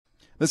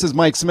This is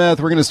Mike Smith.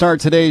 We're going to start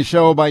today's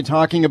show by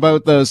talking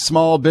about the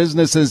small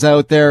businesses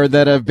out there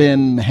that have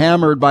been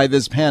hammered by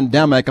this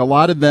pandemic. A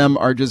lot of them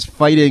are just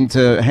fighting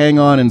to hang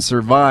on and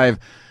survive.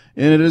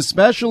 And it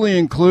especially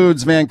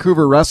includes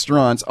Vancouver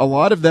restaurants. A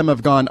lot of them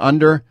have gone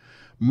under.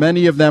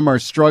 Many of them are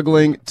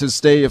struggling to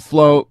stay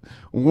afloat.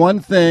 One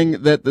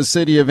thing that the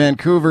city of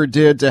Vancouver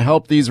did to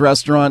help these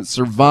restaurants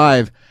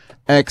survive,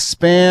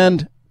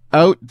 expand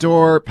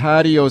outdoor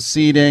patio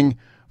seating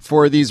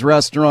for these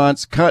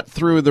restaurants, cut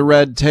through the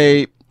red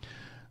tape,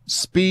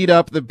 speed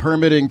up the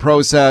permitting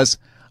process,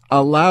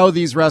 allow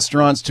these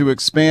restaurants to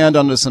expand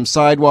onto some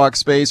sidewalk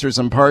space or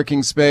some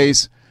parking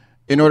space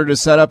in order to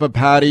set up a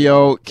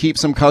patio, keep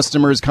some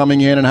customers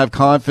coming in and have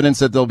confidence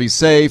that they'll be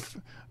safe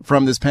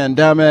from this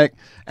pandemic,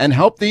 and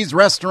help these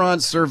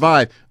restaurants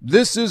survive.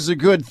 This is a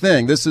good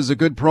thing. This is a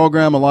good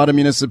program. A lot of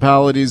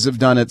municipalities have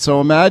done it. So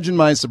imagine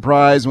my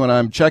surprise when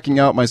I'm checking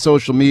out my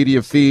social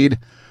media feed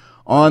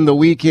on the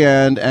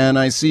weekend and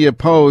I see a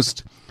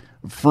post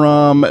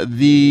from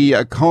the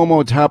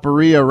Como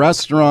Taparia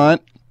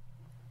restaurant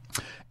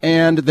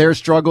and their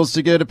struggles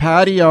to get a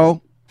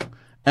patio,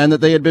 and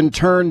that they had been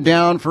turned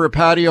down for a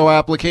patio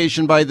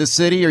application by the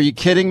city. Are you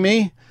kidding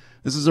me?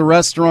 This is a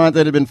restaurant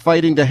that had been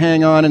fighting to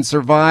hang on and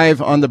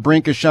survive on the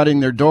brink of shutting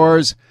their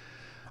doors.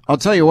 I'll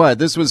tell you what,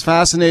 this was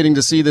fascinating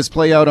to see this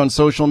play out on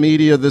social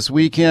media this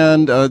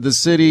weekend. The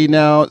city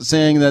now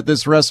saying that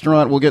this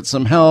restaurant will get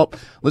some help.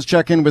 Let's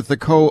check in with the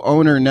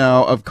co-owner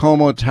now of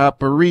Como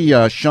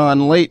Taparia,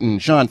 Sean Layton.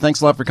 Sean,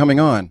 thanks a lot for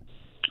coming on.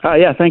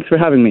 Yeah, thanks for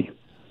having me.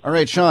 All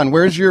right, Sean,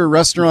 where's your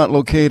restaurant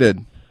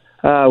located?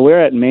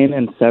 We're at Main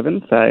and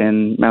 7th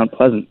in Mount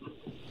Pleasant.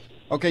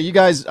 Okay, you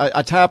guys,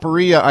 a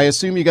taparia, I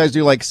assume you guys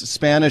do like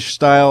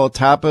Spanish-style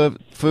tapa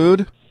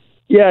food?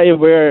 Yeah,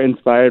 we're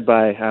inspired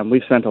by,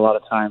 we've spent a lot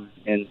of time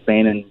in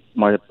Spain and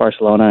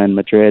Barcelona and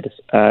Madrid,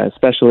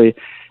 especially.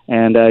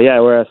 And,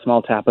 we're a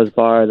small tapas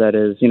bar that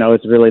is,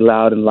 it's really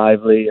loud and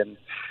lively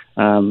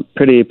and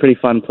pretty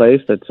fun place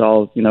that's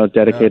all,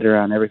 dedicated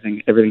around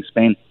everything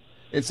Spain.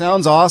 It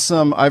sounds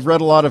awesome. I've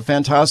read a lot of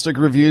fantastic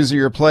reviews of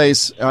your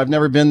place. I've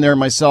never been there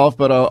myself,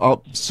 but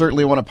I'll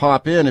certainly want to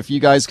pop in if you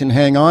guys can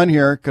hang on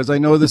here, because I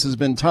know this has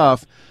been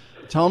tough.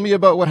 Tell me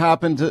about what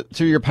happened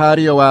to your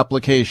patio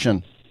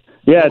application.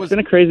 Yeah, it's been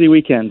a crazy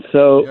weekend.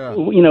 So,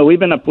 we've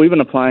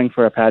been applying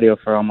for a patio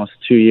for almost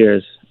 2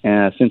 years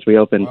since we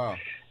opened. Wow.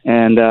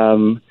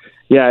 And,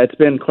 it's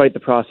been quite the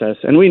process.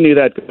 And we knew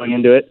that going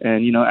into it.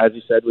 And, as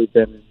you said, we've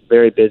been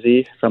very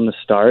busy from the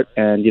start.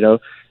 And,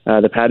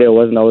 the patio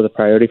wasn't always a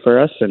priority for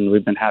us. And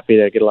we've been happy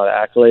to get a lot of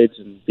accolades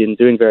and been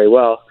doing very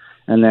well.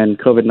 And then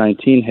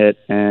COVID-19 hit.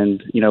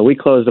 And, we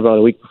closed about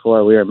a week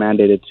before we were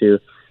mandated to,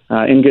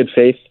 in good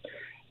faith.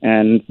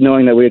 And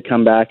knowing that we would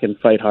come back and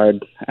fight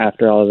hard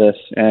after all of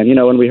this. And,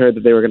 when we heard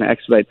that they were going to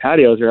expedite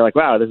patios, we were like,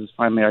 wow, this is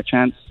finally our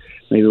chance.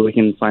 Maybe we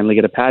can finally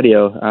get a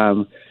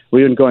patio.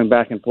 We've been going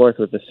back and forth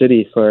with the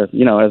city for, as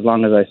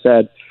long as I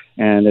said.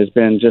 And there's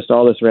been just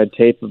all this red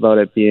tape about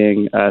it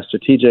being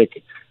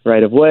strategic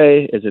right of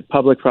way. Is it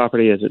public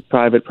property? Is it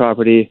private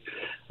property?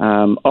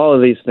 All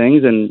of these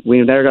things. And we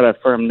never got a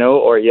firm no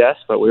or yes,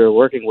 but we were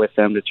working with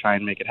them to try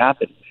and make it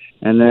happen.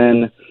 And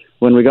then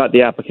when we got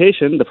the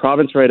application, the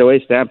province right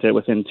away stamped it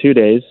within 2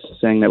 days,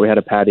 saying that we had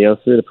a patio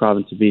through the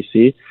province of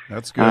BC.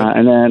 That's good.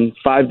 And then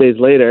 5 days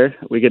later,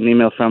 we get an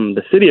email from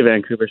the city of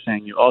Vancouver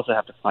saying you also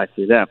have to apply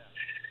through them.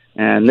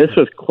 And this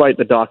was quite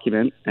the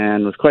document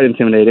and was quite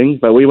intimidating,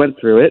 but we went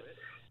through it.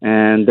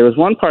 And there was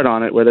one part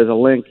on it where there's a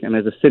link and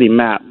there's a city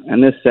map.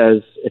 And this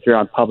says if you're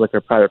on public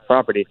or private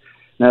property.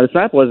 Now, this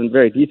map wasn't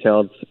very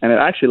detailed, and it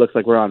actually looks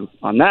like we're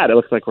on that. It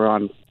looks like we're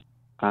on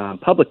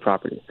public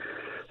property.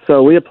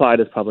 So we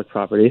applied as public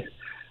property,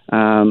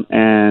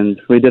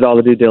 and we did all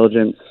the due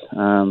diligence,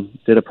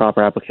 did a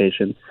proper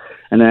application.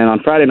 And then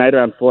on Friday night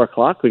around 4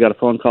 o'clock, we got a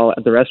phone call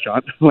at the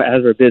restaurant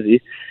as we're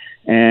busy.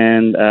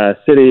 And a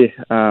city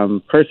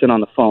person on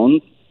the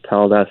phone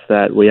told us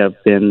that we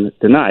have been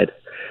denied.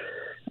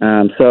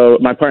 So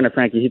my partner,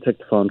 Frankie, he took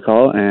the phone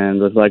call and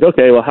was like,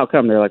 okay, well, how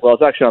come? They're like, well,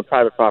 it's actually on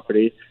private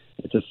property.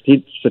 It's a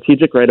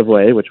strategic right of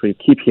way, which we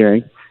keep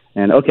hearing.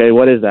 And okay,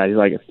 what is that? He's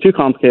like, it's too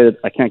complicated.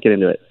 I can't get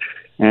into it.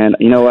 And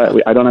you know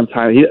what? I don't have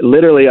time.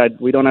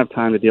 We don't have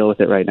time to deal with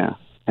it right now.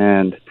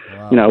 And,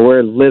 wow.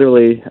 We're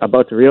literally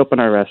about to reopen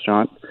our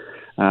restaurant.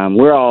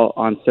 We're all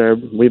on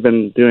CERB. We've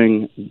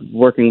been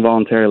working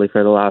voluntarily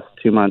for the last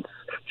 2 months,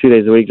 2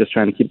 days a week, just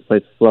trying to keep the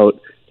place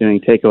afloat, doing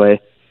takeaway.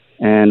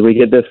 And we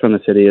get this from the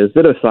city. It was a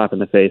bit of a slap in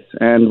the face.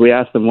 And we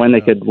asked them when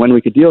we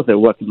could deal with it,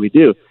 what could we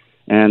do?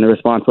 And the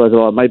response was,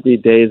 well, it might be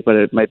days, but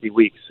it might be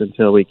weeks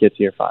until we get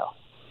to your file.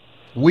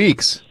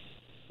 Weeks?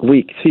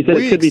 Weeks. He said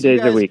it could be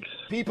days or weeks.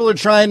 People are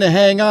trying to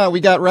hang on. We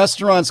got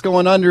restaurants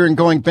going under and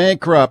going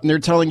bankrupt, and they're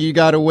telling you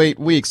got to wait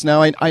weeks.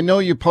 Now, I know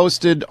you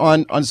posted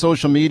on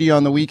social media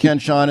on the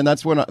weekend, Sean, and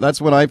that's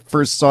when I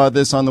first saw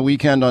this on the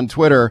weekend on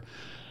Twitter.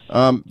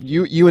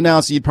 You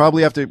announced you'd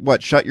probably have to,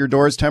 shut your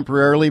doors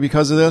temporarily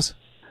because of this?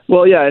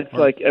 Well, yeah, it's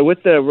like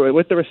with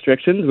the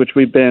restrictions, which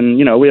we've been,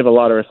 we have a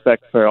lot of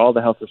respect for all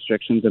the health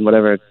restrictions and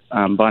whatever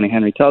Bonnie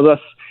Henry tells us.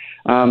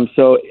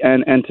 So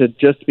to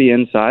just be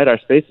inside, our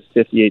space is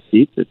 58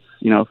 seats. It's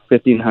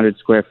 1,500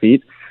 square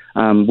feet.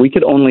 We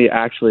could only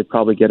actually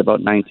probably get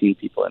about 19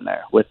 people in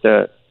there with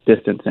the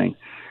distancing.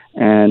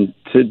 And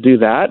to do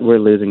that, we're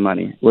losing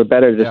money. We're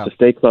better just to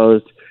stay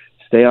closed,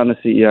 stay on the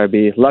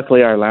CERB.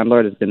 Luckily, our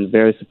landlord has been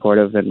very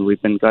supportive, and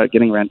we've been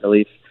getting rent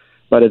relief.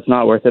 But it's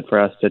not worth it for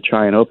us to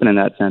try and open in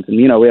that sense. And,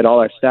 we had all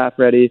our staff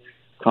ready,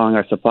 calling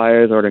our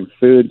suppliers, ordering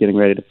food, getting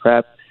ready to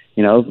prep.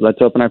 Let's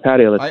open our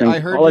patio. Let's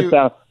bring all our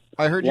staff.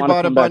 I heard you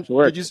bought a bunch.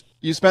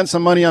 You spent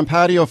some money on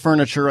patio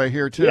furniture right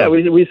here, too. Yeah,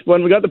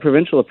 when we got the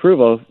provincial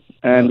approval,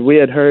 and we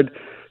had heard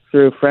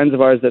through friends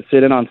of ours that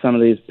sit in on some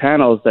of these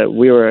panels that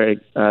we were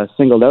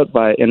singled out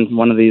by in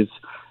one of these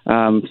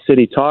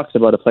city talks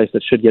about a place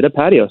that should get a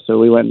patio. So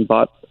we went and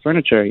bought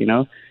furniture,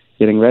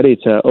 getting ready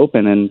to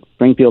open and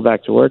bring people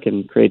back to work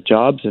and create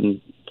jobs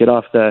and get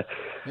off the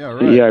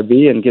ERB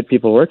and get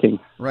people working.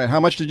 Right. How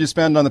much did you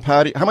spend on the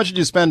patio? How much did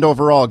you spend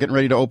overall getting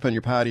ready to open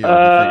your patio?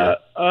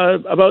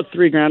 About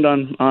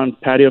 $3,000 on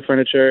patio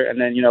furniture.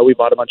 And then, we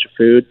bought a bunch of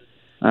food,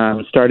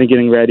 started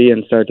getting ready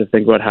and started to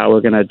think about how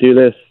we're going to do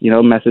this,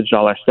 messaged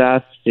all our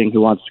staff, seeing who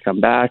wants to come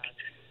back.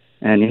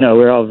 And,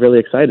 we're all really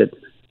excited.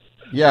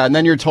 Yeah, and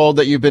then you're told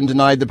that you've been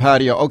denied the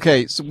patio.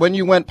 Okay, so when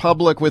you went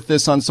public with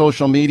this on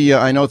social media,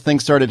 I know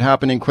things started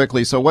happening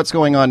quickly. So what's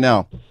going on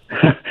now?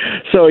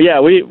 So,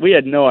 we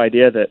had no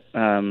idea that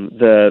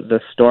the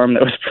storm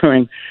that was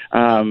brewing,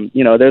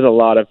 there's a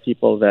lot of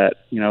people that,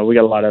 we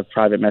got a lot of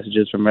private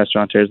messages from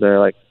restaurateurs that are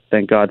like,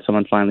 thank God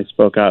someone finally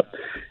spoke up.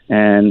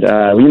 And,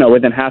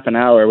 within half an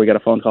hour, we got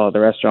a phone call at the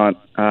restaurant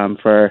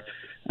for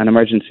an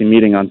emergency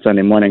meeting on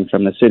Sunday morning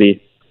from the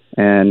city.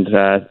 And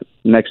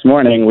next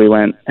morning we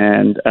went,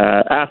 and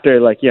after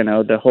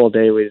the whole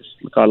day we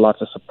just got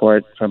lots of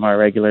support from our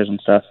regulars and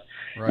stuff.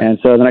 Right. And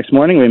so the next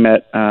morning we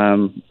met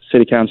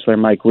City Councillor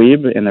Mike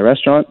Wiebe in the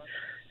restaurant,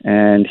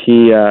 and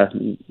he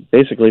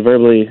basically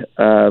verbally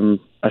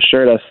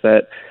assured us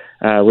that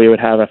we would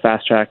have a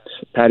fast-tracked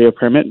patio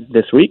permit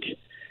this week,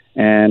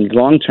 and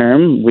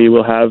long-term we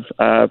will have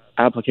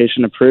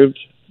application approved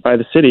by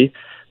the city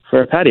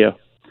for a patio.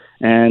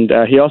 And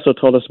he also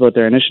told us about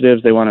their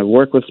initiatives. They want to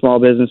work with small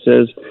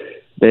businesses.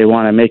 They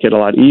want to make it a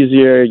lot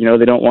easier.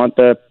 They don't want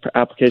the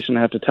application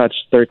to have to touch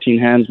 13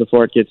 hands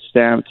before it gets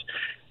stamped.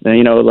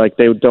 They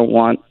don't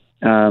want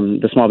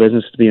the small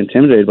business to be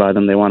intimidated by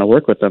them. They want to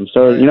work with them.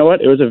 So, you know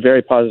what? It was a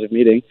very positive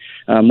meeting.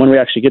 When we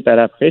actually get that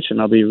application,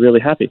 I'll be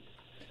really happy.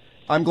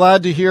 I'm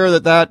glad to hear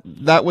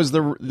that was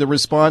the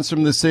response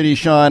from the city,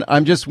 Sean.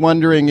 I'm just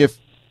wondering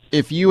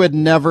if you had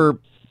never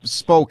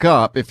spoke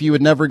up, if you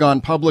had never gone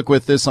public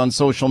with this on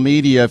social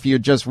media, if you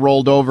had just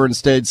rolled over and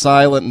stayed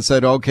silent and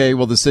said, okay,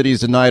 well, the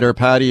city's denied our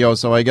patio,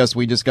 so I guess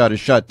we just got to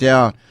shut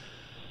down.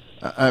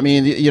 I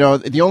mean,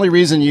 the only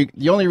reason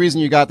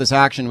you got this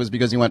action was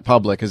because you went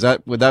public.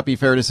 Would that be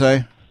fair to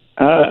say?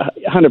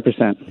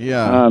 100%.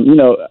 Yeah.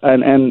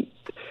 And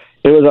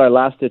it was our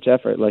last ditch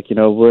effort.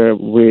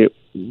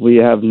 We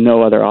have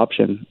no other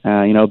option.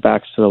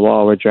 Backs to the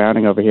wall. We're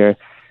drowning over here.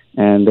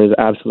 And there's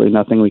absolutely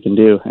nothing we can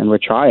do, and we're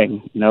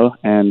trying,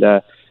 and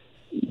that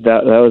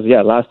was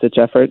last ditch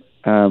effort.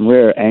 We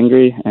were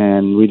angry,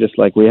 and we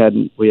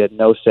had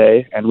no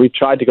say, and we've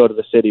tried to go to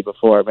the city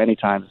before many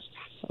times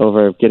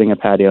over getting a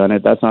patio,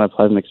 and that's not a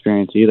pleasant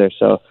experience either.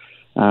 So,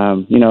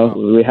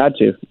 we had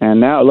to, and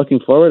now looking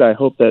forward, I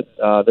hope that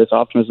this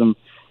optimism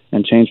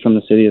and change from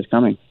the city is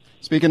coming.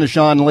 Speaking to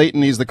Sean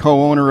Layton, he's the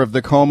co-owner of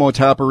the Como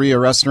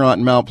Taparia restaurant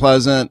in Mount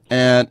Pleasant.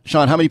 And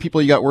Sean, how many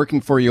people you got working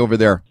for you over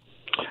there?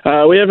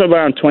 We have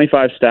around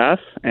 25 staff,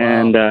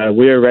 and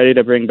we are ready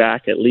to bring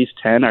back at least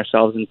 10,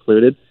 ourselves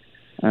included,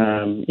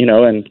 and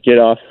get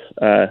off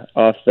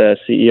the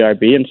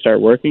CERB and start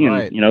working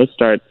and,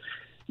 start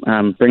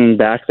bringing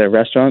back the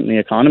restaurant and the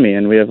economy.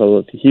 And we have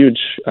a huge,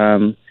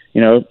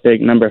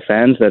 big number of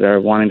fans that are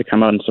wanting to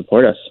come out and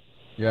support us.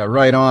 Yeah,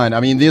 right on. I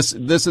mean, this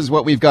is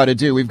what we've got to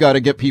do. We've got to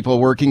get people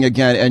working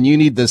again, and you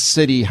need the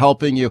city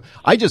helping you.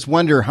 I just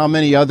wonder how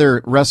many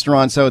other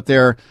restaurants out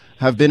there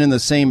have been in the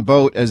same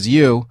boat as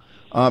you.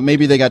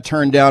 Maybe they got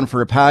turned down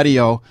for a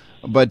patio,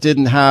 but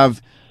didn't have,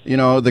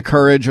 the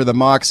courage or the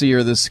moxie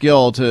or the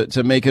skill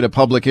to make it a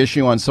public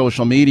issue on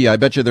social media. I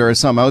bet you there are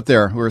some out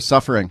there who are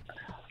suffering.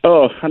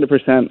 Oh,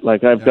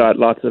 100%. I've got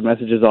lots of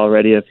messages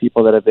already of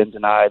people that have been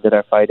denied that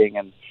are fighting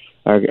and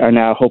are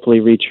now hopefully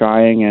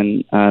retrying.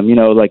 And,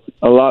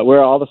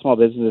 we're all the small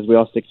businesses, we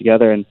all stick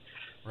together. And,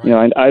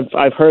 and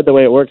I've heard the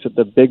way it works at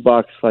the big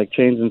box,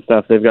 chains and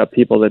stuff. They've got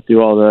people that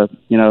do all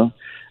the,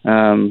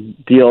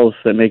 deals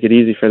that make it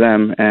easy for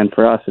them, and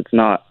for us it's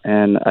not.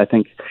 And I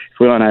think if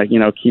we want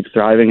to keep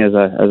thriving as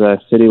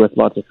a city with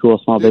lots of cool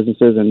small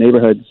businesses and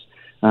neighborhoods,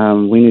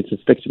 we need to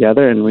stick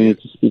together and we need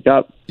to speak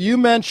up. You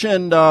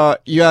mentioned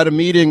you had a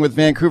meeting with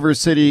Vancouver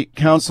City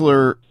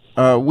Councillor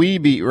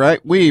Wiebe,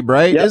 right? Wiebe,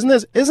 right? Yep. Isn't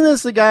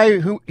this the guy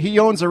who he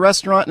owns a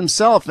restaurant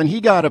himself and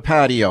he got a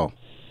patio?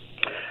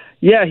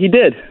 Yeah, he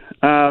did.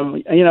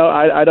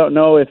 I don't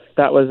know if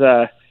that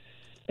was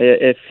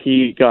if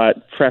he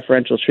got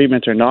preferential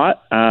treatment or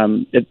not.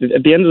 At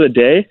the end of the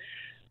day,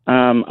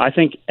 I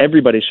think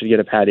everybody should get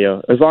a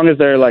patio. As long as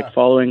they're like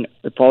following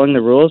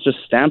the rules, just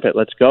stamp it.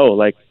 Let's go.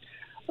 Like,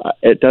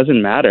 it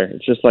doesn't matter.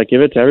 It's just like,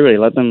 give it to everybody.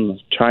 Let them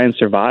try and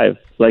survive.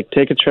 Like,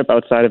 take a trip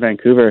outside of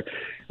Vancouver.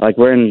 Like,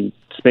 we're in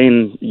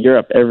Spain,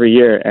 Europe every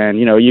year, and,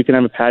 you know, you can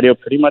have a patio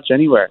pretty much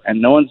anywhere,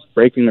 and no one's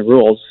breaking the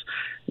rules.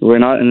 We're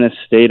not in this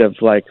state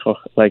of like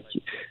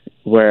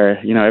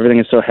where, you know, everything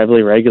is so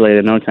heavily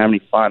regulated, no one can have any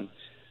fun.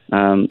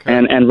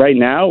 And right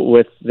now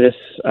with this,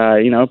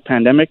 you know,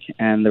 pandemic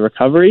and the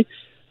recovery,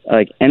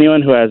 like,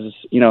 anyone who has,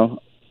 you know,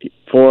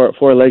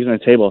 four legs on a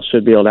table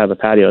should be able to have a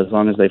patio as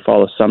long as they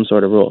follow some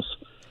sort of rules.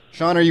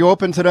 Sean, are you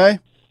open today?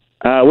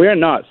 We are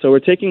not. So we're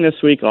taking this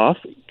week off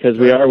because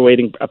we are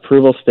waiting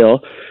approval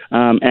still.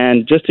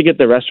 And just to get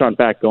the restaurant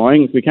back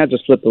going, we can't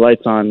just flip the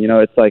lights on. You know,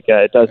 it's like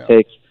it does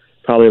take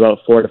probably about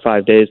 4 to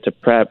 5 days to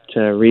prep.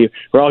 We're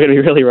all going to be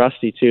really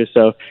rusty too.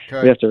 So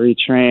we have to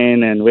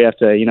retrain and we have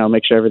to, you know,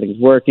 make sure everything's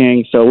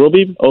working. So we'll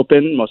be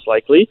open most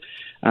likely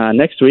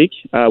next week.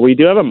 We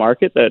do have a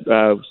market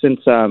that since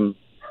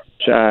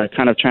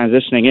kind of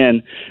transitioning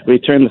in, we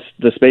turned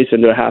the space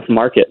into a half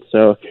market.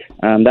 So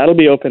that'll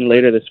be open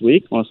later this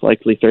week, most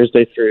likely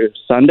Thursday through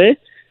Sunday.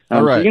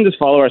 All right. So you can just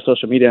follow our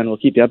social media and we'll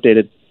keep you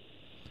updated.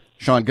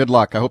 Sean, good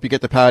luck. I hope you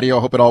get the patio.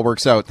 I hope it all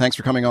works out. Thanks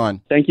for coming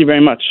on. Thank you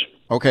very much.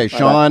 Okay,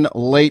 Sean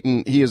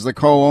Layton, he is the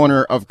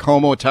co-owner of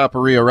Como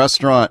Taparia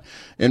Restaurant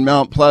in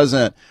Mount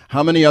Pleasant.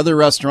 How many other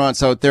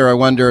restaurants out there, I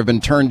wonder, have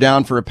been turned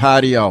down for a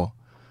patio,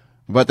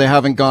 but they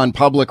haven't gone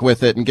public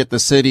with it and get the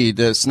city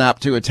to snap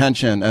to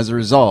attention as a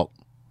result?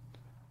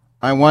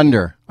 I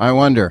wonder.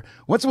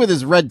 What's with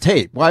his red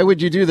tape? Why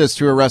would you do this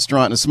to a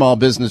restaurant and a small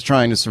business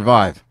trying to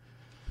survive?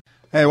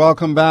 Hey,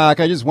 welcome back.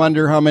 I just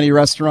wonder how many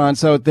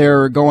restaurants out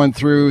there are going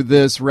through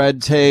this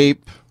red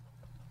tape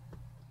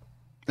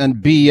and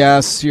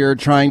BS here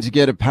trying to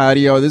get a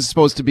patio. This is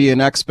supposed to be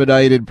an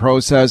expedited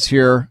process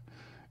here.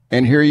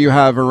 And here you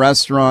have a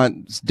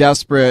restaurant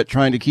desperate,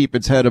 trying to keep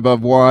its head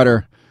above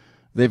water.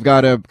 They've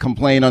got to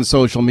complain on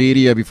social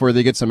media before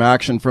they get some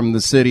action from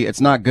the city.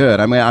 It's not good.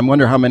 I mean, I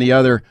wonder how many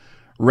other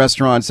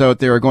restaurants out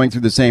there are going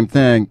through the same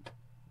thing,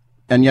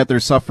 and yet they're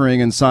suffering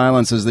in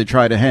silence as they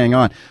try to hang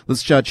on.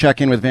 Let's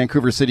check in with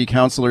Vancouver City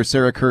Councillor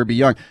Sarah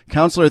Kirby-Yung.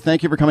 Councillor,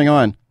 thank you for coming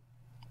on.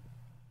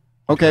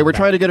 Okay, we're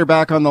trying to get her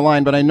back on the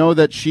line, but I know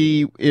that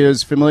she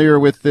is familiar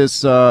with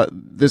this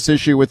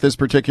issue with this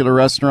particular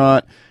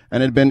restaurant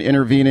and had been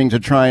intervening to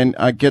try and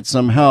get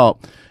some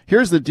help.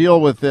 Here's the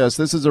deal with this.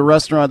 This is a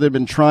restaurant that had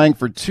been trying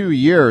for 2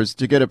 years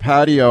to get a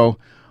patio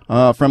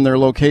from their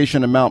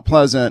location in Mount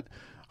Pleasant.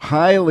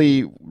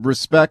 Highly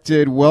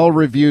respected,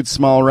 well-reviewed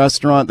small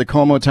restaurant, the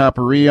Como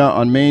Taparia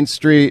on Main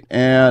Street.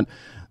 And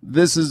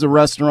this is a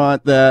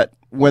restaurant that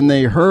when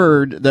they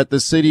heard that the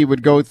city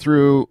would go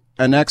through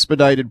an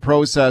expedited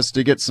process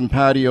to get some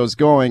patios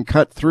going,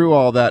 cut through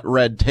all that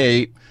red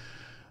tape,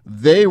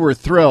 they were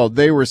thrilled.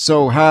 They were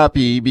so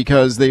happy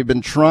because they've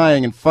been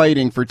trying and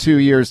fighting for 2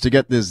 years to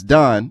get this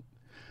done.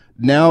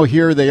 Now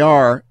here they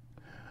are,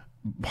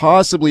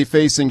 possibly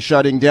facing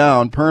shutting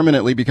down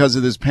permanently because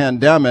of this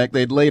pandemic.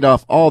 They'd laid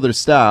off all their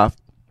staff.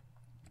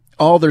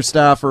 All their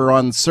staff are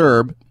on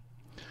CERB.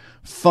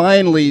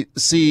 Finally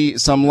see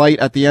some light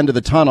at the end of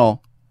the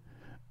tunnel.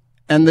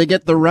 And they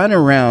get the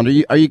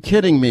runaround. Are you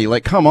kidding me?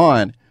 Like, come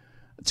on.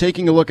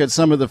 Taking a look at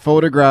some of the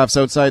photographs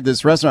outside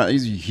this restaurant,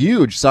 there's a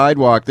huge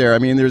sidewalk there. I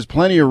mean, there's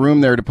plenty of room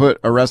there to put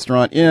a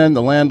restaurant in.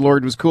 The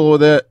landlord was cool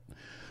with it.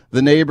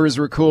 The neighbors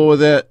were cool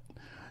with it.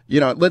 You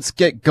know, let's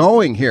get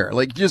going here.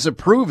 Like, just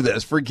approve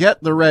this.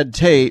 Forget the red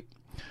tape.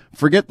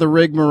 Forget the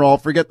rigmarole.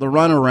 Forget the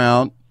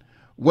runaround.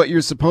 What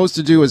you're supposed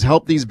to do is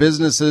help these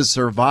businesses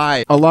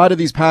survive. A lot of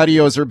these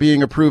patios are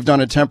being approved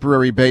on a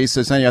temporary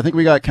basis. And I think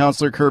we got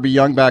Councillor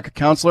Kirby-Yung back.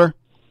 Councillor?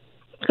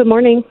 Good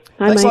morning.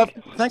 Hi, Mike.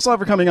 Thanks a lot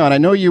for coming on. I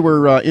know you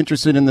were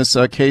interested in this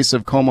case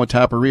of Como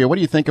Taparia. What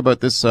do you think about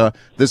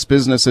this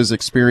business's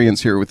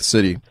experience here with the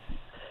city?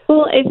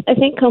 Well, I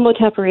think Como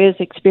Taparia's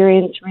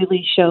experience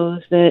really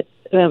shows that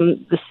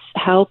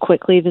how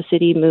quickly the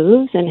city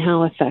moves and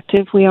how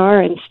effective we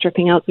are in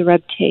stripping out the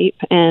red tape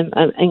and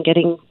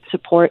getting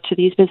support to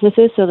these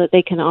businesses so that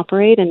they can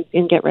operate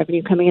and get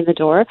revenue coming in the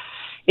door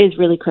is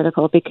really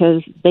critical,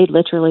 because they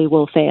literally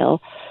will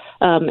fail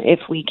if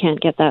we can't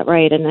get that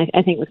right. And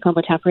I think with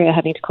Como Taparia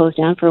having to close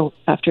down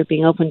after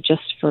being open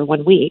just for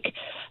 1 week,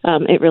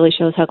 it really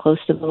shows how close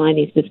to the line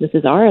these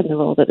businesses are and the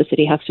role that the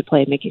city has to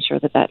play in making sure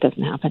that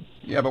doesn't happen.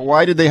 Yeah, but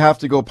why did they have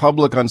to go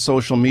public on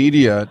social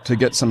media to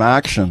get some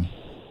action?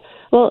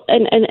 Well,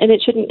 and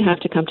it shouldn't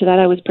have to come to that.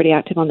 I was pretty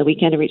active on the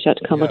weekend. I reached out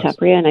to Como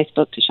Taparia, and I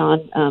spoke to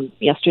Sean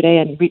yesterday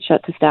and reached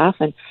out to staff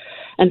and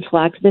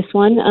flagged this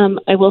one.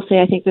 I will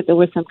say I think that there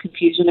was some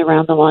confusion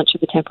around the launch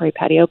of the temporary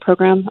patio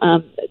program.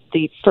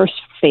 The first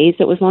phase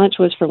that was launched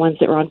was for ones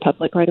that were on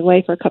public right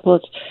away for a couple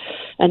of,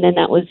 and then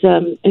that was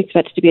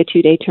expected to be a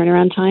 2-day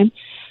turnaround time.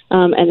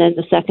 And then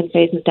the second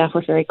phase, and staff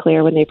were very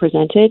clear when they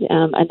presented,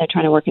 and they're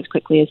trying to work as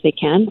quickly as they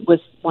can,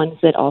 was ones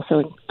that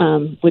also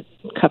would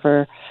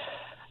cover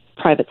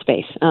private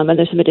space. And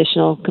there's some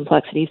additional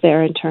complexities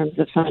there in terms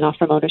of sign-off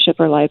from ownership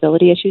or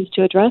liability issues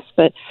to address,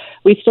 but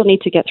we still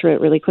need to get through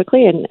it really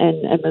quickly and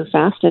move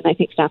fast. And I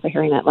think staff are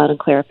hearing that loud and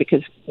clear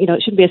because,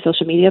 it shouldn't be a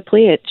social media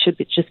plea. It should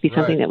just be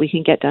something that we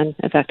can get done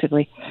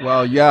effectively.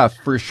 Well, yeah,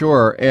 for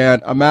sure.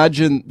 And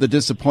imagine the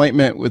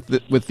disappointment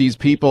with these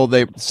people,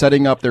 they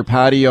setting up their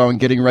patio and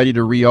getting ready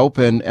to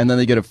reopen, and then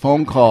they get a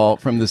phone call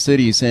from the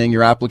city saying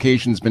your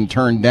application's been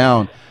turned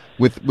down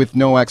with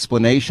no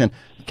explanation.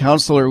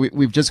 Councillor,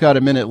 we've just got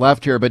a minute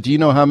left here, but do you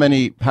know how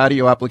many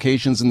patio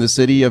applications in the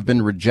city have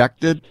been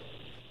rejected?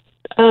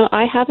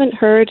 I haven't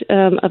heard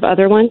of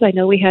other ones. I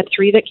know we had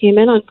 3 that came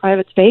in on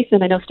private space,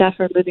 and I know staff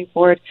are moving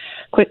forward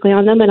quickly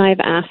on them, and I've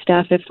asked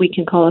staff if we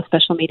can call a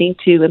special meeting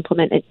to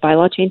implement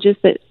bylaw changes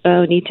that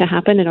need to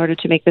happen in order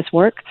to make this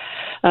work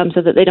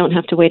so that they don't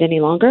have to wait any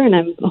longer, and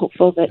I'm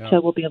hopeful that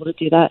we'll be able to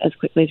do that as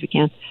quickly as we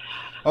can.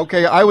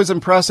 Okay, I was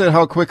impressed at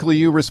how quickly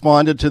you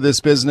responded to this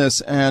business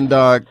and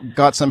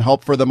got some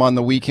help for them on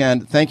the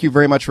weekend. Thank you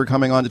very much for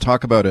coming on to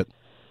talk about it.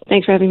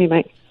 Thanks for having me,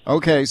 Mike.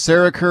 Okay,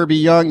 Sarah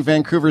Kirby-Yung,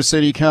 Vancouver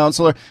City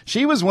Councillor.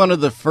 She was one of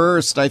the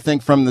first, I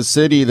think, from the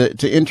city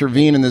to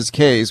intervene in this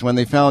case when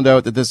they found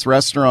out that this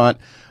restaurant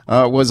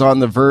was on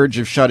the verge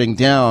of shutting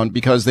down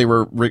because they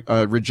were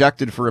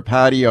rejected for a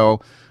patio.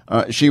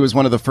 She was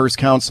one of the first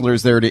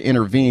councillors there to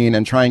intervene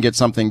and try and get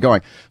something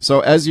going.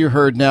 So as you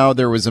heard now,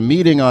 there was a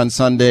meeting on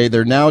Sunday.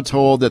 They're now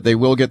told that they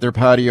will get their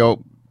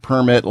patio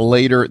permit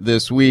later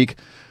this week.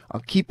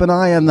 I'll keep an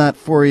eye on that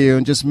for you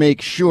and just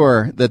make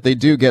sure that they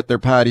do get their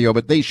patio,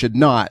 but they should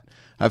not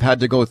have had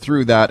to go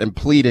through that and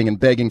pleading and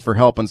begging for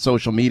help on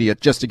social media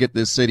just to get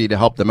this city to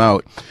help them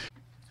out.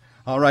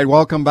 All right,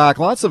 welcome back.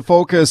 Lots of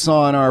focus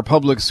on our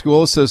public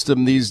school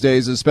system these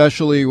days,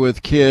 especially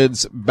with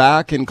kids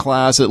back in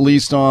class, at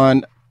least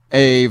on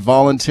a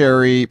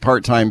voluntary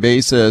part-time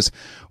basis.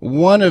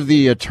 One of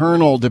the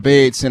eternal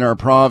debates in our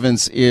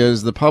province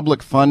is the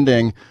public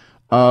funding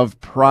of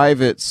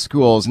private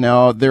schools.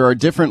 Now, there are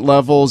different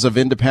levels of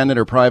independent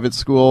or private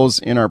schools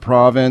in our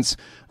province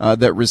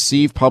that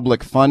receive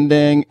public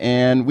funding,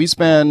 and we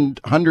spend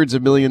hundreds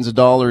of millions of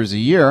dollars a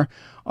year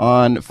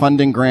on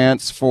funding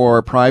grants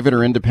for private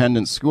or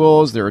independent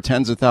schools. There are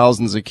tens of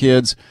thousands of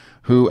kids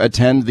who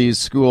attend these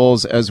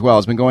schools as well.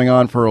 It's been going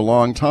on for a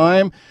long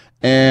time.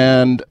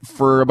 And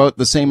for about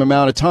the same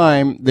amount of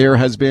time, there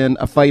has been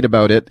a fight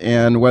about it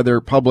and whether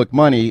public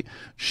money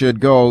should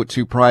go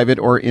to private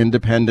or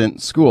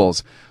independent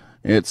schools.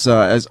 It's,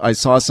 as I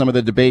saw some of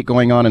the debate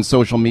going on in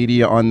social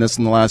media on this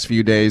in the last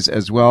few days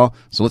as well.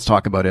 So let's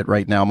talk about it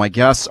right now. My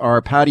guests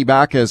are Patty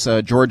Backus,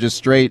 Georgia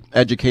Straight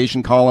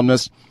education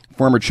columnist,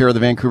 former chair of the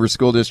Vancouver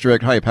School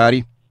District. Hi,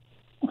 Patty.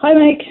 Hi,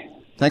 Mike.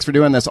 Thanks for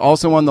doing this.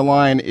 Also on the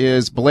line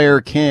is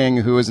Blair King,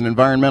 who is an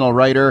environmental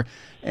writer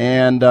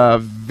and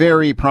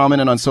very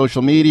prominent on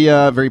social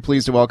media. Very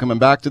pleased to welcome him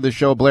back to the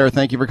show. Blair,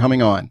 thank you for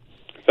coming on.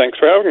 Thanks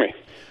for having me.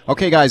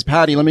 Okay, guys,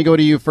 Patty, let me go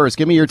to you first.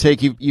 Give me your take.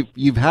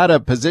 You've had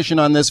a position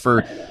on this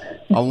for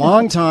a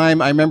long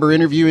time. I remember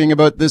interviewing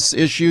about this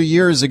issue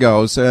years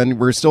ago, and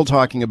we're still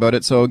talking about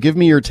it. So give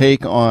me your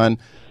take on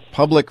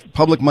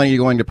public money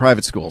going to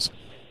private schools.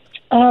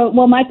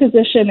 Well, my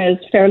position is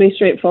fairly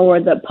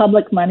straightforward, that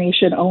public money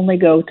should only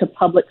go to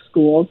public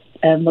schools,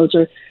 and those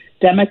are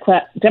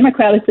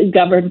democratically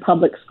governed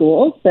public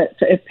schools, that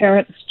if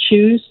parents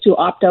choose to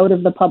opt out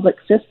of the public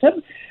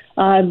system,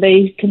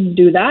 they can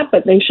do that,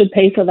 but they should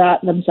pay for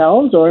that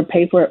themselves or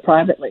pay for it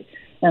privately,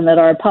 and that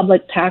our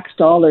public tax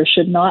dollars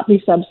should not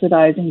be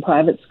subsidizing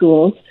private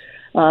schools,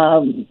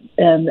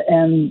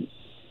 and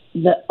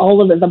that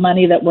all of the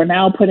money that we're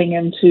now putting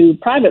into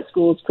private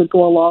schools could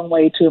go a long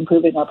way to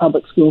improving our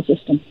public school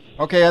system.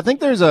 Okay, I think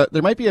there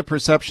might be a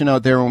perception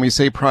out there when we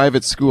say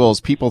private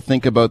schools, people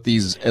think about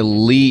these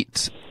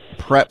elite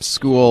prep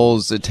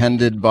schools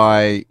attended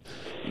by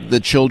the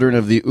children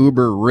of the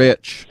uber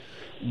rich.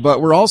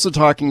 But we're also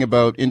talking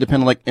about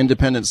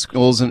independent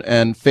schools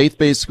and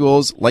faith-based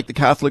schools like the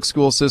Catholic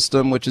school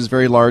system, which is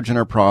very large in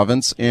our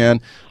province.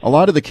 And a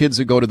lot of the kids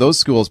who go to those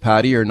schools,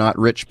 Patty, are not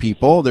rich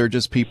people. They're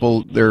just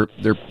people,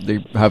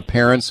 they have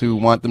parents who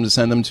want them to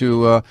send them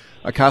to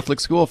a Catholic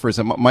school. For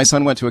example, my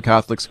son went to a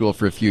Catholic school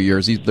for a few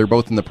years. They're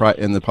both in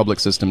the public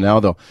system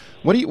now, though.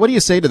 What do you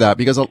say to that?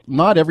 Because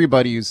not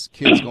everybody's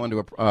kids going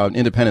to an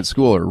independent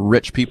school are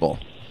rich people.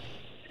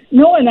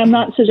 No, and I'm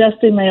not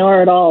suggesting they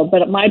are at all,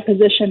 but my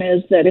position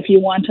is that if you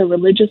want a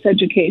religious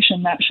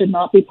education, that should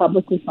not be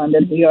publicly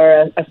funded. We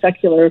are a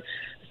secular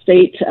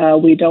state.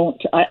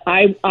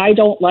 I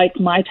don't like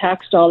my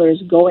tax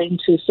dollars going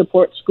to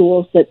support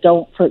schools that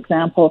don't, for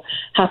example,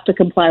 have to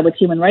comply with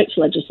human rights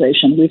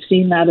legislation. We've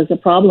seen that as a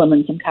problem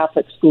in some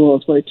Catholic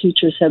schools where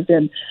teachers have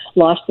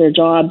lost their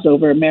jobs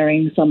over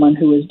marrying someone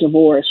who is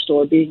divorced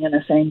or being in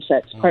a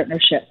same-sex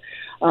partnership.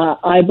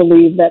 I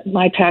believe that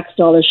my tax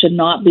dollars should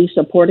not be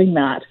supporting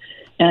that,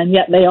 and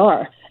yet they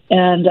are.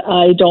 And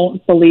I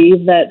don't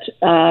believe that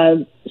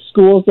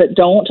schools that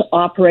don't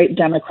operate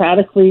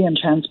democratically and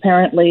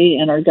transparently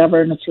and are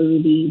governed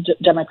through the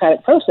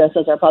democratic process,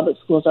 as our public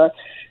schools are,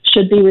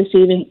 should be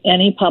receiving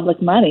any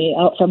public money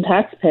out from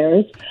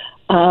taxpayers.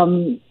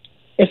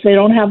 if they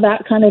don't have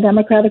that kind of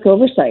democratic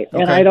oversight.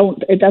 Okay.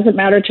 And it doesn't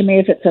matter to me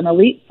if it's an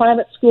elite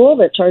private school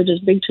that charges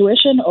big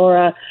tuition or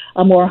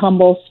a more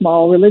humble,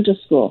 small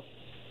religious school.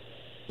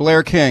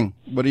 Blair King,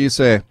 what do you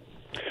say?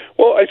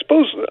 Well, I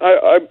suppose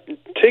I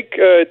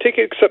take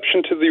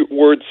exception to the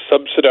word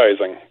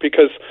subsidizing,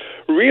 because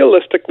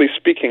realistically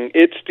speaking,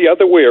 it's the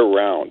other way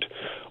around.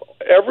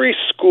 Every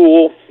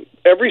school,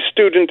 every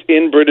student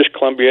in British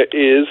Columbia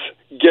is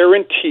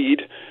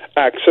guaranteed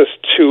access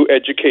to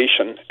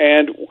education,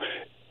 and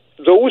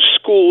those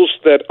schools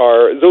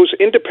those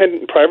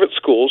independent private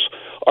schools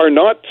are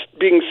not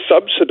being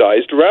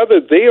subsidized.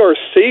 Rather, they are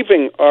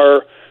saving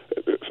our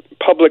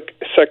public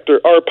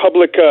sector, our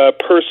public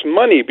purse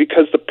money,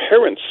 because the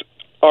parents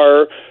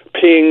are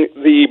paying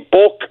the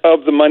bulk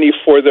of the money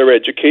for their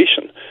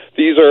education.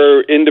 These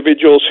are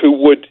individuals who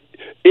would,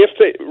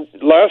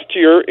 last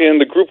year in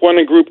the Group 1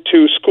 and Group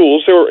 2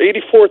 schools, there were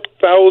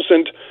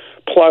 84,000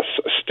 plus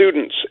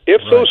students.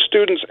 If those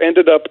students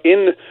ended up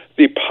in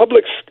the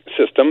public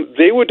system,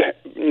 they would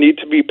need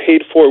to be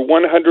paid for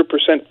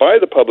 100% by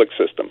the public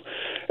system.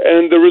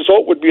 And the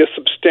result would be a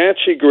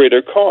substantially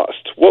greater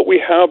cost. What we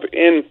have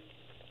in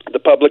the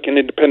public and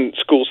independent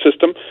school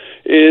system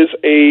is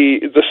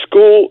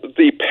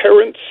the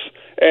parents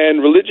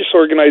and religious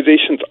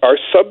organizations are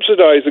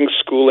subsidizing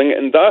schooling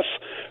and thus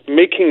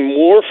making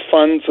more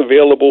funds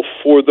available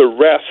for the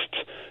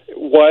rest,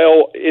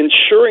 while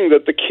ensuring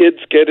that the kids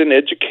get an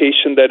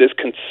education that is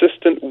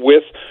consistent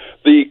with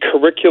the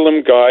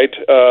curriculum guide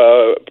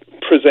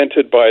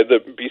presented by the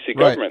BC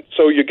government.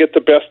 So you get the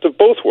best of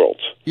both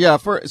worlds. Yeah,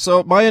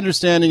 so my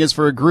understanding is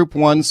for Group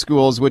 1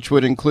 schools, which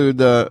would include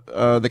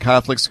the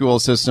Catholic school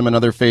system and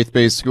other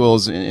faith-based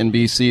schools in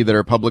BC that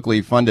are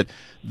publicly funded,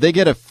 they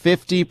get a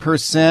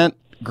 50%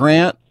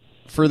 grant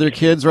for their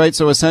kids, right?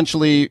 So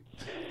essentially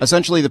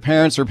the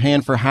parents are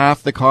paying for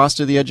half the cost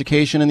of the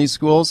education in these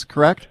schools,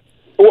 correct?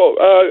 Well,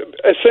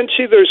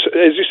 essentially, there's,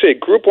 as you say,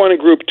 Group 1 and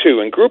Group 2.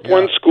 In Group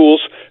 1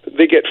 schools,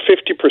 they get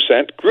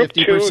 50%. Group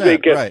 2, they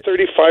get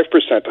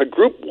 35%.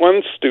 Group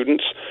 1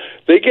 students,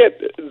 they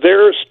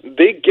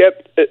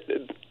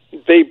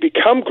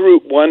become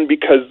Group 1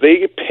 because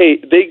they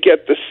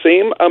get the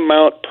same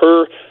amount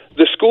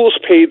the schools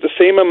pay the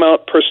same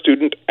amount per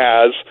student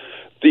as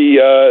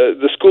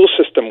the school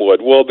system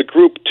would. Well, the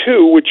Group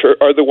 2, which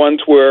are the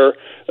ones where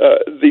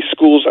the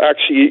schools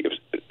actually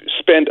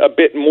spend a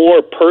bit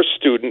more per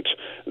student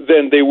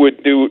than they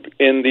would do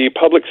in the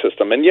public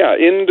system. And yeah,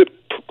 in the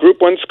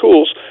Group 1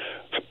 schools,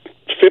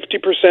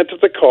 50% of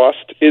the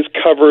cost is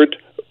covered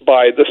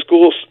by the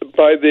schools,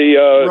 by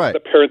the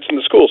parents in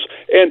the schools.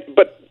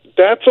 But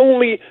that's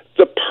only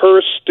the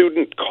per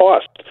student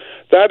cost.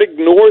 That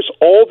ignores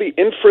all the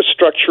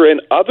infrastructure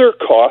and other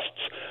costs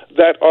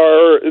that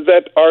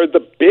are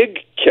the big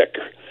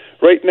kicker.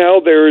 Right now,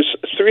 there's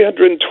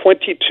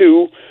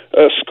 322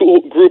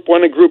 Group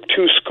 1 and Group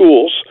 2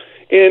 schools.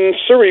 In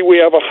Surrey, we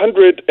have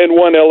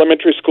 101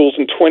 elementary schools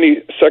and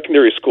 20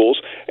 secondary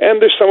schools,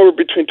 and there's somewhere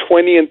between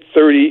 20 and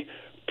 30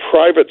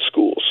 private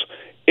schools.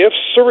 If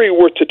Surrey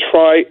were to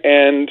try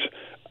and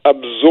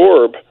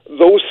absorb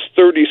those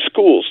 30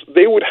 schools,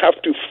 they would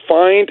have to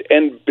find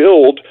and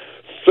build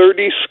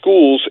 30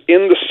 schools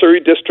in the Surrey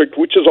district,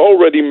 which is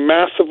already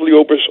massively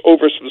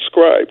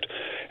oversubscribed.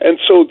 And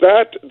so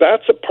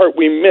that's a part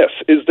we miss,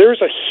 is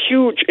there's a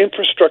huge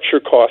infrastructure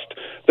cost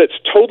that's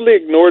totally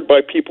ignored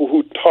by people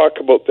who talk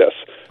about this.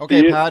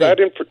 Okay, Patty.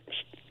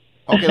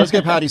 Okay, let's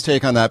get Patty's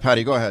take on that.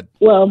 Patty, go ahead.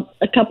 Well,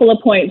 a couple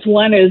of points.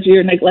 One is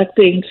you're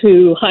neglecting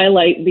to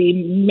highlight the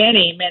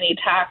many, many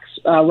tax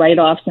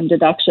write-offs and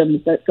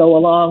deductions that go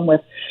along with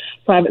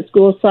private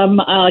schools.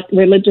 Some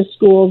religious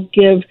schools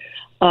give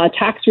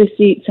tax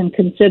receipts and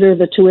consider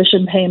the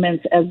tuition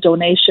payments as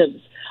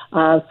donations.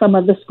 Some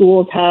of the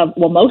schools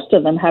most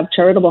of them have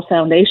charitable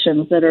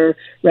foundations that are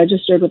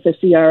registered with the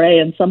CRA,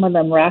 and some of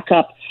them rack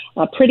up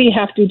pretty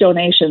hefty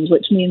donations,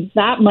 which means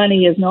that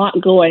money is not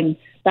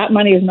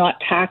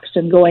taxed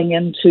and going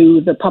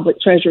into the public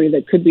treasury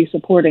that could be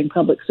supporting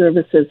public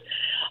services.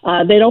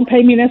 They don't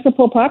pay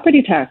municipal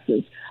property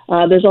taxes.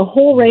 There's a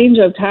whole range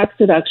of tax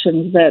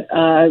deductions that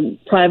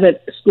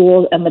private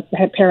schools and the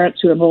parents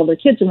who enroll their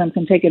kids in them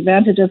can take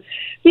advantage of.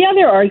 The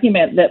other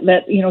argument that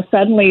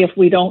suddenly if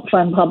we don't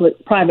fund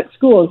private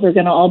schools, they're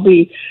going to all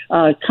be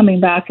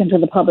coming back into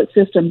the public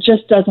system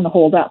just doesn't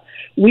hold up.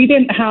 We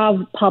didn't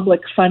have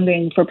public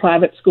funding for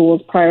private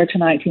schools prior to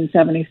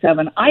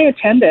 1977. I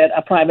attended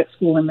a private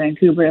school in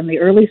Vancouver in the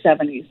early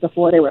 70s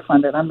before they were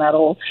funded. I'm that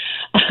old.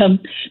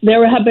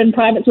 There have been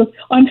private schools.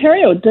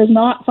 Ontario does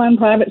not fund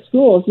private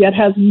schools, yet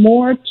has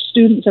more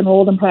students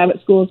enrolled in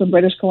private schools than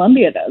British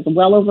Columbia does.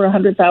 Well over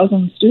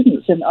 100,000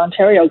 students in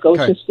Ontario go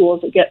to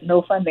schools that get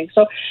no funding.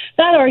 So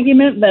that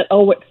argument that,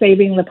 it's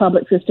saving the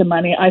public system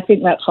money, I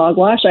think that's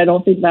hogwash. I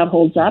don't think that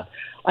holds up.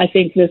 I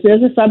think this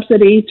is a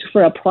subsidy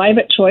for a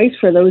private choice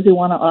for those who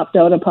want to opt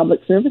out of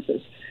public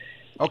services.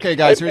 Okay,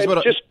 guys, here's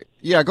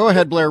go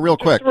ahead, Blair, real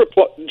quick.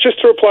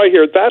 Just to reply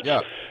here,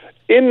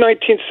 in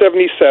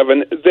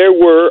 1977, there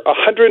were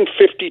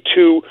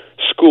 152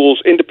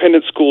 schools,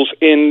 independent schools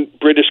in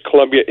British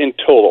Columbia in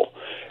total.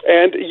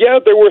 And yeah,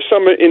 there were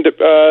some.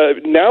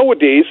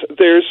 Nowadays,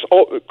 there's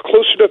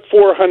closer to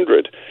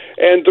 400.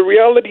 And the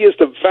reality is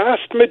the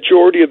vast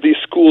majority of these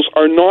schools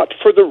are not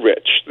for the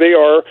rich. They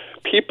are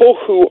people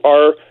who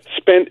are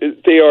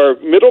they are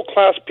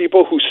middle-class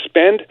people who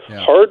spend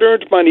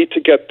hard-earned money to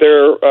get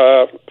their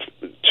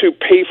to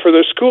pay for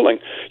their schooling.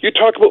 You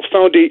talk about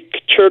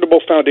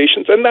charitable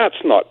foundations, and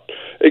that's not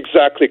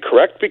exactly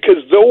correct, because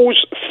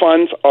those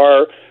funds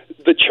are,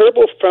 the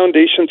charitable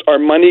foundations are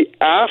money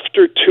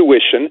after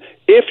tuition.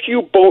 If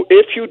you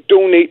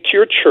donate to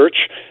your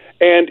church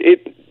and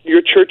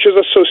your church is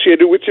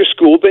associated with your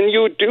school, then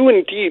you do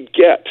indeed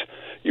get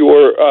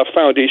your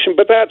foundation,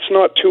 but that's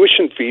not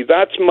tuition fee.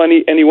 That's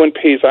money anyone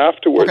pays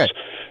afterwards.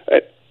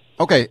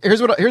 Okay.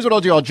 Here's what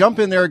I'll do. I'll jump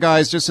in there,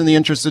 guys, just in the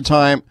interest of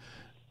time.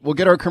 We'll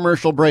get our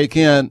commercial break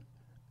in,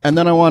 and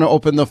then I want to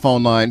open the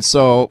phone line.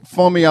 So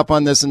phone me up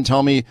on this and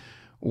tell me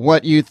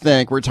what you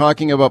think. We're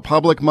talking about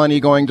public money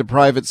going to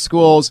private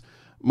schools.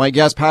 My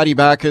guest, Patty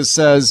Backus,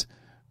 says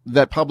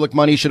that public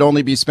money should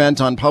only be spent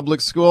on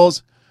public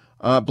schools.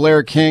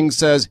 Blair King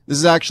says this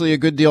is actually a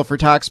good deal for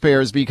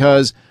taxpayers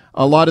because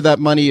a lot of that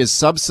money is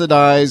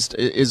subsidized,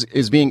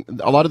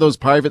 a lot of those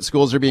private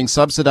schools are being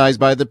subsidized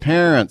by the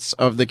parents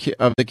of the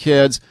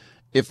kids.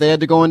 If they had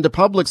to go into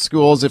public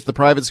schools, if the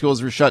private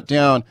schools were shut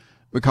down, it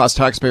would cost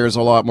taxpayers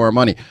a lot more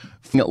money.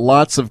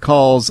 Lots of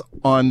calls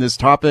on this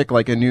topic,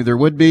 like I knew there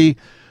would be.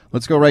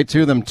 Let's go right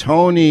to them.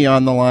 Tony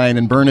on the line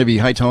in Burnaby.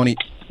 Hi, Tony.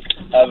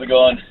 How's it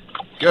going?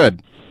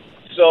 Good.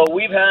 So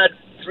we've had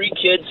 3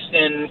 kids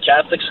in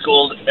Catholic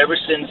school ever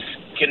since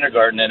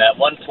kindergarten, and at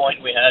one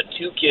point we had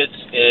 2 kids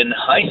in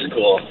high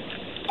school,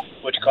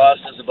 which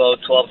cost us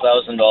about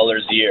 $12,000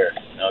 a year.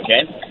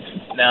 Okay?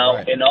 Now,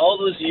 in all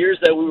those years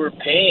that we were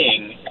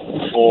paying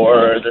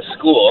for the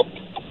school,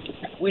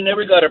 we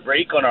never got a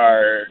break on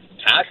our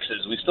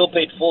taxes. We still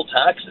paid full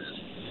taxes.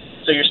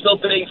 So you're still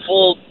paying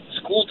full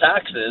school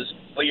taxes,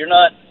 but you're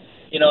not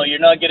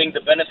getting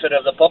the benefit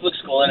of the public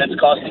school, and it's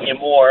costing you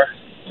more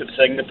to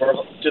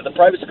the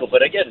private school.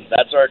 But again,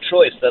 that's our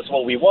choice. That's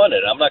what we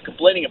wanted. I'm not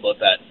complaining about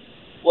that.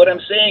 What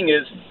I'm saying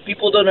is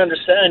people don't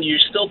understand. You're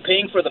still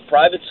paying for the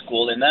private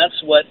school, and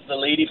that's what the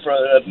lady from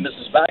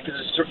Mrs. Backus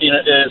is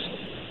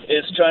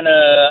trying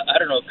to,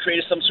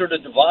 create some sort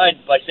of divide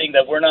by saying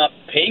that we're not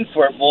paying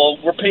for it. Well,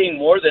 we're paying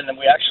more than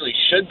we actually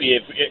should be.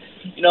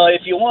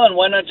 If you want,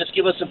 why not just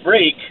give us a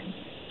break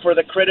for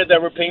the credit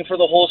that we're paying for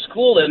the whole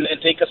school and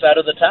take us out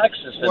of the tax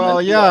system?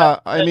 Well, yeah.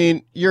 I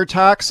mean, your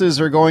taxes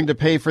are going to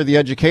pay for the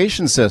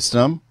education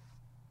system,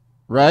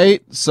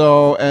 right?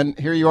 So, and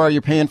here you are,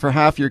 you're paying for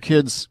half your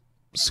kids'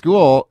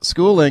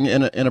 schooling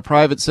in a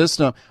private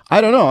system. I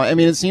don't know. I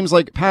mean, it seems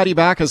like Patty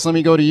Backus, let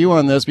me go to you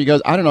on this,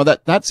 because I don't know,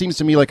 that seems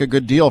to me like a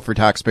good deal for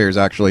taxpayers,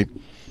 actually.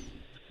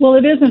 Well,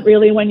 it isn't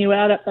really when you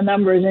add up the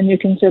numbers and you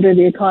consider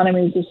the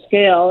economies of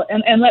scale.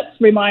 And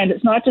let's remind,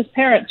 it's not just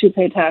parents who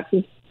pay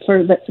taxes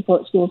that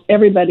support schools.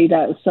 Everybody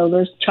does. So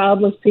there's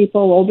childless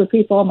people, older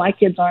people. My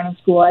kids aren't in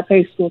school. I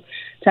pay school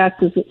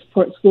taxes that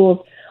support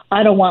schools.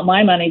 I don't want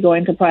my money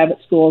going to private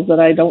schools that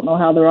I don't know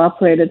how they're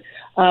operated.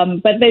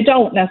 But they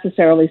don't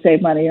necessarily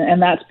save money,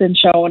 and that's been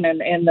shown. And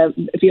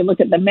if you look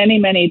at the many,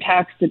 many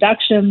tax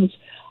deductions,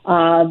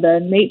 the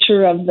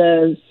nature of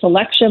the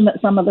selection that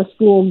some of the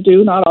schools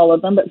do, not all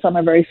of them, but some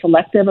are very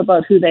selective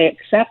about who they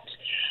accept,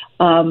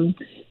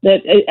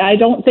 I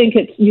don't think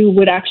you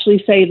would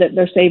actually say that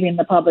they're saving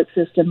the public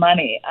system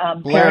money.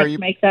 Parents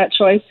make that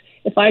choice.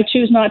 If I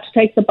choose not to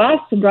take the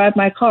bus and drive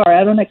my car,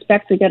 I don't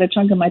expect to get a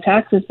chunk of my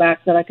taxes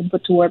back that I can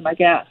put toward my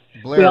gas.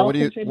 Blair, what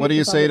do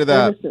you say to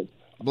that?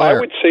 Blair. I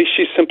would say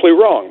she's simply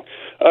wrong.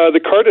 The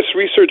Cardis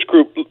Research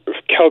Group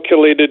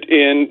calculated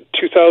in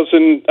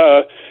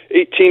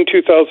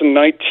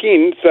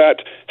 2018-2019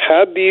 that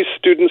had these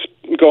students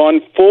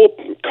gone full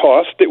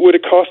cost, it would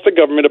have cost the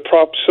government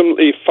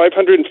approximately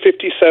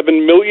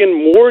 $557 million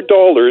more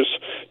dollars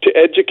to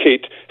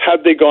educate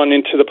had they gone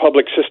into the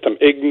public system,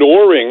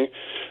 ignoring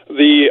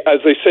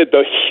as I said,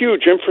 the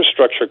huge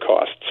infrastructure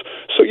costs.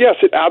 So yes,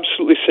 it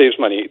absolutely saves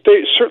money.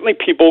 Certainly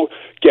people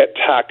get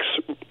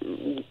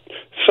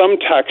some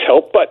tax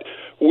help, but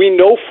we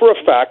know for a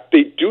fact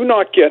they do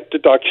not get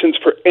deductions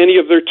for any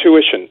of their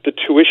tuition. The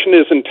tuition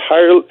is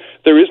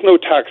there is no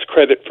tax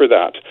credit for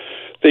that.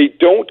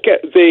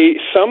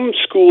 Some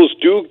schools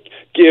do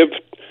give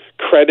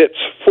credits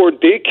for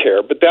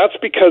daycare, but that's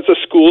because the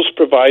schools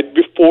provide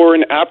before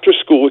and after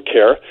school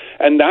care,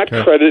 and that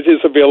credit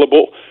is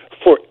available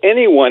for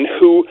anyone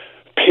who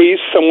pays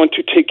someone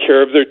to take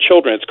care of their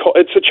children.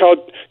 It's a child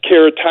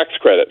care tax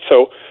credit.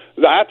 So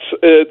that's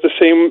the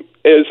same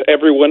as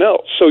everyone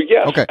else. So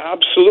yes,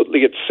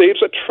 absolutely, it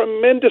saves a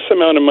tremendous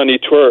amount of money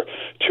to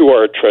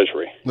our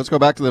treasury. Let's go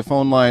back to the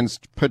phone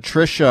lines.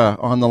 Patricia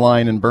on the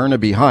line in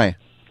Burnaby. Hi.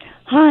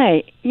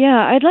 Hi.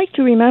 Yeah, I'd like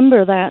to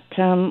remember that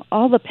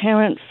all the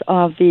parents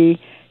of the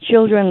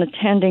children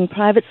attending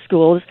private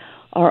schools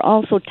are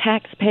also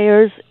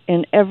taxpayers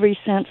in every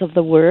sense of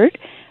the word,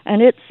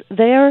 and it's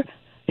their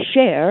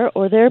share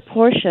or their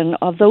portion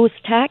of those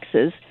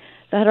taxes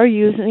that are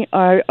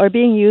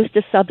being used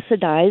to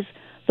subsidize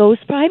those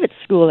private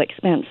school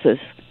expenses.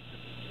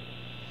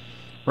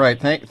 Right.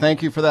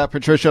 Thank you for that,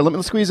 Patricia.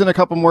 Let's squeeze in a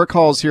couple more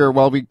calls here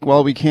while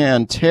we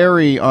can.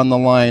 Terry on the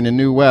line in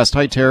New West.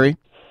 Hi, Terry.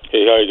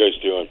 Hey, how you guys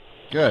doing?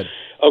 Good.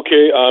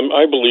 Okay,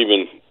 I believe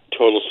in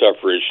total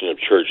separation of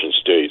church and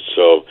state,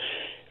 so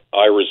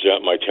I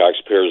resent my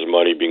taxpayers'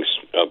 money being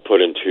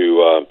put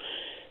into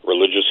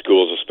religious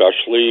schools,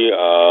 especially.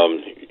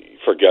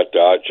 Forget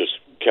that. Just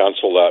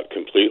cancel that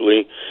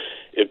completely.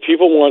 If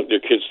people want their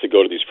kids to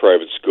go to these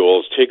private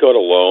schools, take out a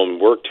loan,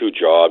 work 2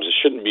 jobs. It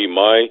shouldn't be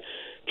my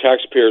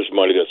taxpayers'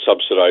 money that's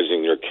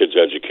subsidizing their kids'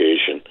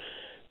 education.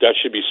 That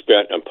should be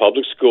spent on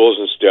public schools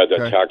instead.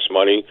 That tax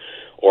money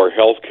or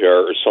health care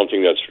or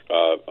something that's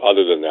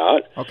other than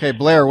that. Okay,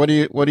 Blair, what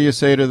do you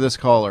say to this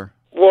caller?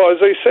 Well,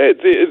 as I said,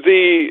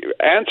 the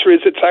answer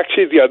is it's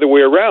actually the other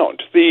way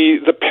around.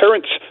 The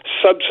parents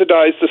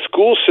subsidize the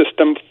school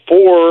system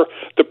for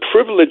the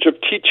privilege of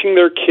teaching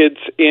their kids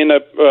in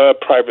a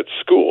private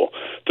school.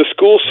 The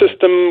school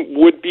system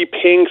would be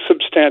paying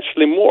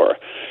substantially more.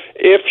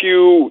 If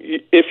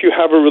you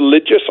have a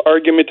religious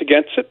argument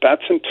against it,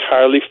 that's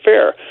entirely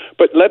fair.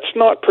 But let's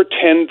not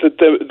pretend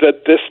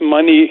that this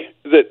money,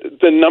 that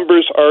the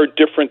numbers are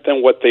different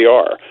than what they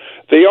are.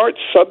 They aren't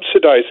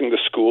subsidizing the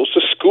schools.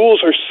 The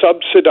schools are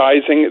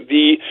subsidizing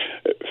the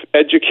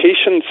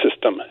education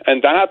system,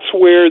 and that's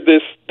where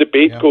this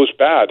debate goes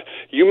bad.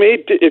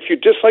 If you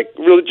dislike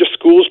religious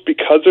schools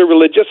because they're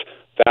religious,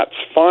 that's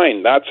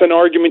fine. That's an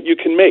argument you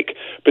can make.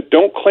 But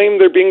don't claim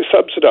they're being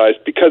subsidized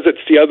because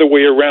it's the other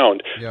way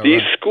around.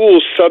 These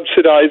schools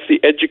subsidize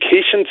the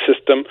education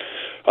system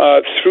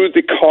through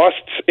the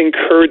costs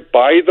incurred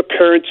by the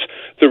parents,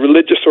 the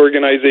religious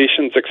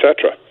organizations,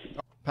 etc.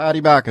 Patty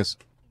Backus.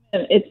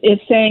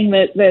 It's saying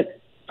that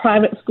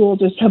private schools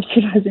are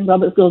subsidizing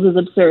public schools is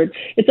absurd.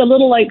 It's a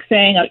little like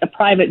saying a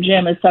private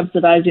gym is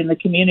subsidizing the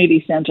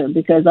community center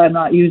because I'm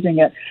not using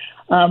it.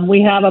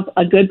 We have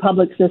a good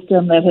public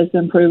system that has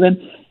been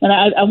proven. And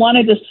I want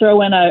to just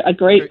throw in a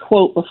great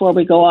quote before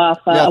we go off.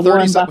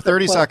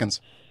 30 seconds.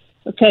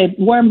 Okay,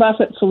 Warren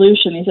Buffett's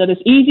solution. He said,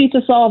 it's easy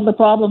to solve the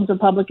problems of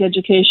public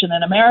education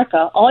in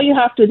America. All you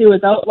have to do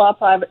is outlaw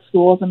private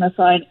schools and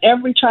assign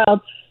every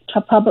child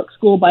to public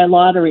school by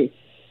lottery.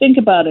 Think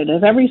about it.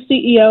 If every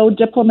CEO,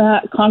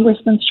 diplomat,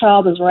 congressman's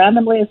child is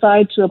randomly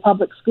assigned to a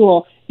public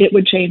school, it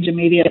would change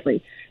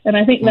immediately. And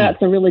I think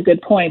that's a really good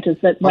point, is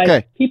that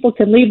people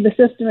can leave the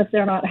system if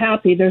they're not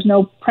happy. There's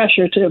no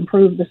pressure to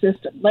improve the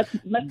system. Let's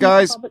make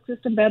the public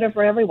system better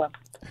for everyone.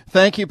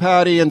 Thank you,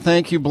 Patty, and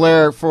thank you,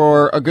 Blair,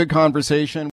 for a good conversation.